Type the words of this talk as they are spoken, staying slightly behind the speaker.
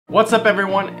What's up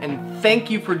everyone, and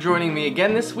thank you for joining me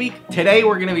again this week. Today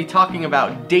we're going to be talking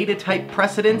about data type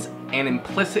precedence and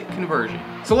implicit conversion.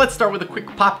 So let's start with a quick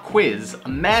pop quiz.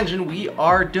 Imagine we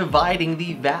are dividing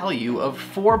the value of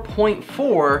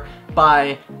 4.4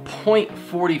 by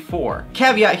 0.44.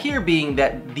 Caveat here being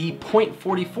that the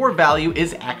 0.44 value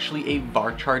is actually a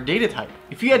varchar data type.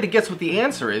 If you had to guess what the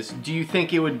answer is, do you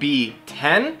think it would be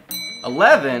 10,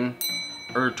 11,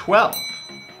 or 12?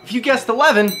 If you guessed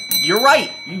 11, you're right.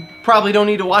 You probably don't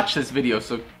need to watch this video,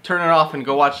 so turn it off and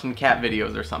go watch some cat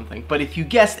videos or something. But if you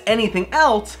guessed anything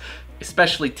else,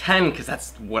 especially 10, because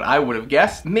that's what I would have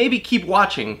guessed, maybe keep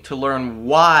watching to learn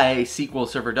why SQL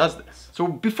Server does this. So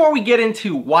before we get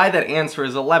into why that answer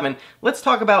is 11, let's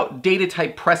talk about data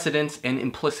type precedence and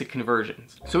implicit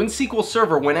conversions. So in SQL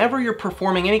Server, whenever you're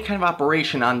performing any kind of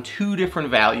operation on two different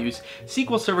values,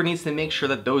 SQL Server needs to make sure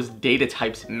that those data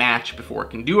types match before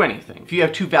it can do anything. If you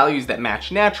have two values that match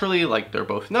naturally, like they're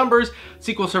both numbers,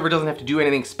 SQL Server doesn't have to do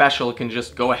anything special. It can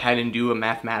just go ahead and do a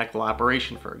mathematical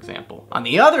operation, for example. On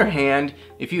the other hand,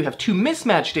 if you have two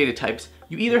mismatched data types,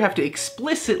 you either have to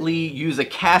explicitly use a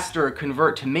cast or a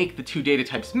convert to make the two data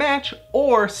types match,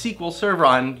 or SQL Server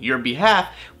on your behalf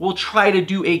will try to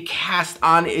do a cast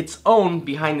on its own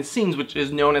behind the scenes, which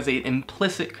is known as an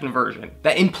implicit conversion.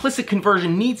 That implicit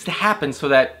conversion needs to happen so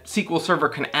that SQL Server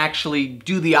can actually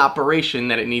do the operation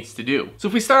that it needs to do. So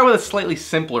if we start with a slightly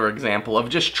simpler example of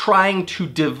just trying to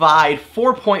divide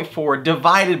 4.4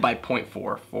 divided by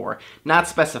 0.44, not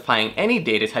specifying any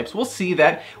data types, we'll see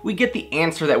that we get the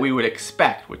answer that we would expect,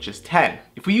 which is 10.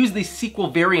 If we use the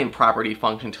SQL variant property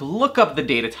function to look up the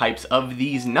data types of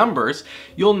these numbers,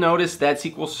 you'll notice that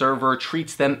SQL Server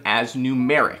treats them as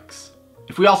numerics.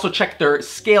 If we also check their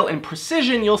scale and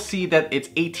precision, you'll see that it's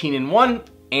 18 in 1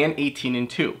 and 18 in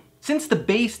 2. Since the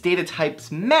base data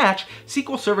types match,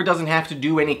 SQL Server doesn't have to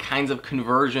do any kinds of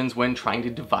conversions when trying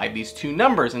to divide these two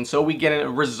numbers, and so we get a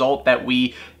result that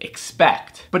we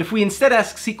expect. But if we instead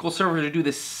ask SQL Server to do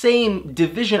the same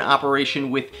division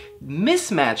operation with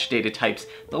mismatched data types,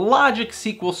 the logic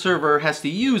SQL Server has to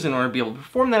use in order to be able to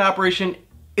perform that operation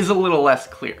is a little less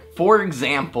clear. For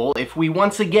example, if we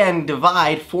once again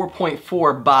divide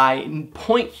 4.4 by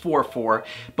 0.44,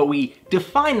 but we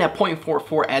define that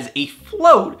 0.44 as a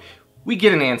float, we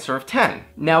get an answer of 10.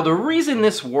 Now the reason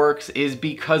this works is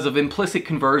because of implicit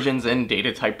conversions and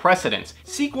data type precedence.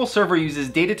 SQL Server uses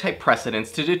data type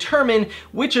precedence to determine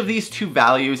which of these two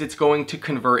values it's going to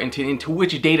convert into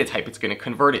which data type it's going to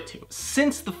convert it to.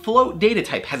 Since the float data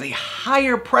type has a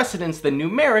higher precedence than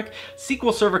numeric,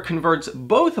 SQL Server converts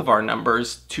both of our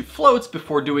numbers to floats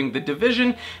before doing the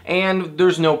division, and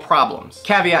there's no problems.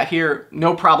 Caveat here,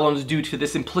 no problems due to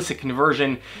this implicit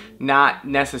conversion, not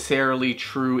necessarily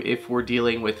true if we're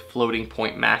dealing with floating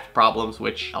point math problems,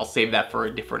 which I'll save that for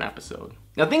a different episode.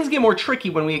 Now things get more tricky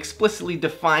when we explicitly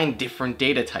define different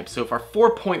data types. So if our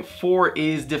 4.4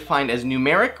 is defined as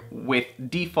numeric with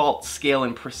default scale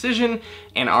and precision,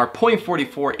 and our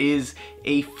 0.44 is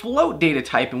a float data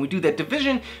type, and we do that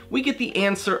division, we get the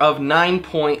answer of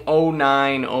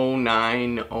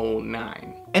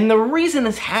 9.090909. And the reason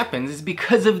this happens is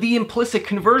because of the implicit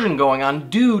conversion going on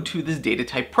due to this data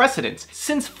type precedence.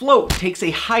 Since float takes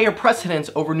a higher precedence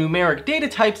over numeric data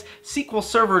types, SQL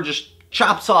Server just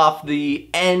chops off the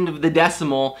end of the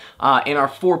decimal in our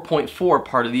 4.4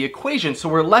 part of the equation. So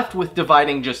we're left with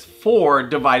dividing just 4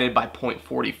 divided by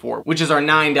 0.44, which is our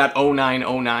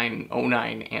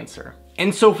 9.090909 answer.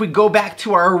 And so if we go back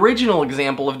to our original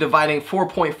example of dividing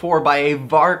 4.4 by a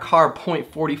varchar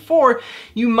 0.44,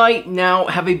 you might now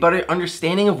have a better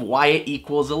understanding of why it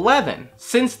equals 11.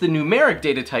 Since the numeric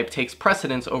data type takes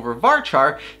precedence over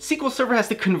varchar, SQL Server has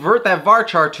to convert that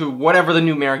varchar to whatever the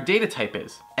numeric data type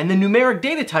is. And the numeric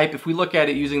data type, if we look at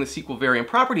it using the SQL variant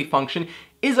property function,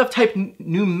 is of type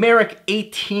numeric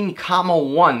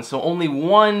 18,1, so only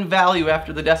one value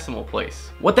after the decimal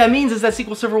place. What that means is that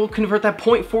SQL Server will convert that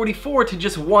 0.44 to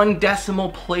just one decimal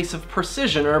place of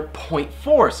precision, or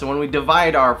 0.4. So when we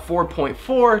divide our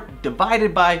 4.4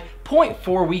 divided by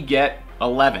 0.4, we get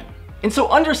 11. And so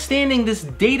understanding this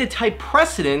data type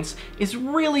precedence is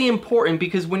really important,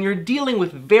 because when you're dealing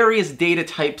with various data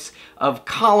types of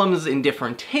columns in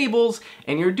different tables,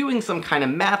 and you're doing some kind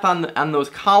of math on those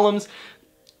columns,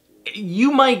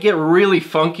 you might get really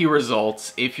funky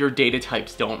results if your data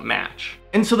types don't match.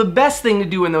 And so the best thing to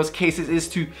do in those cases is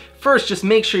to first just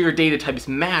make sure your data types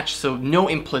match so no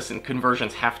implicit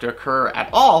conversions have to occur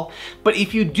at all. But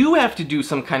if you do have to do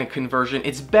some kind of conversion,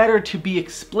 it's better to be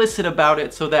explicit about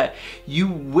it so that you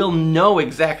will know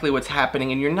exactly what's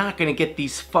happening and you're not going to get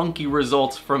these funky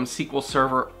results from SQL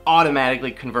Server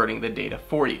automatically converting the data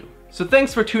for you. So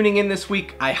thanks for tuning in this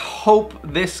week. I hope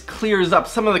this clears up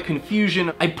some of the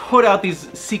confusion. I put out these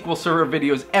SQL Server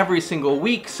videos every single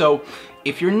week, so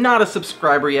if you're not a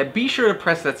subscriber yet, be sure to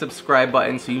press that subscribe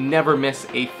button so you never miss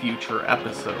a future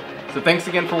episode. So thanks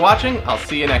again for watching. I'll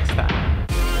see you next time.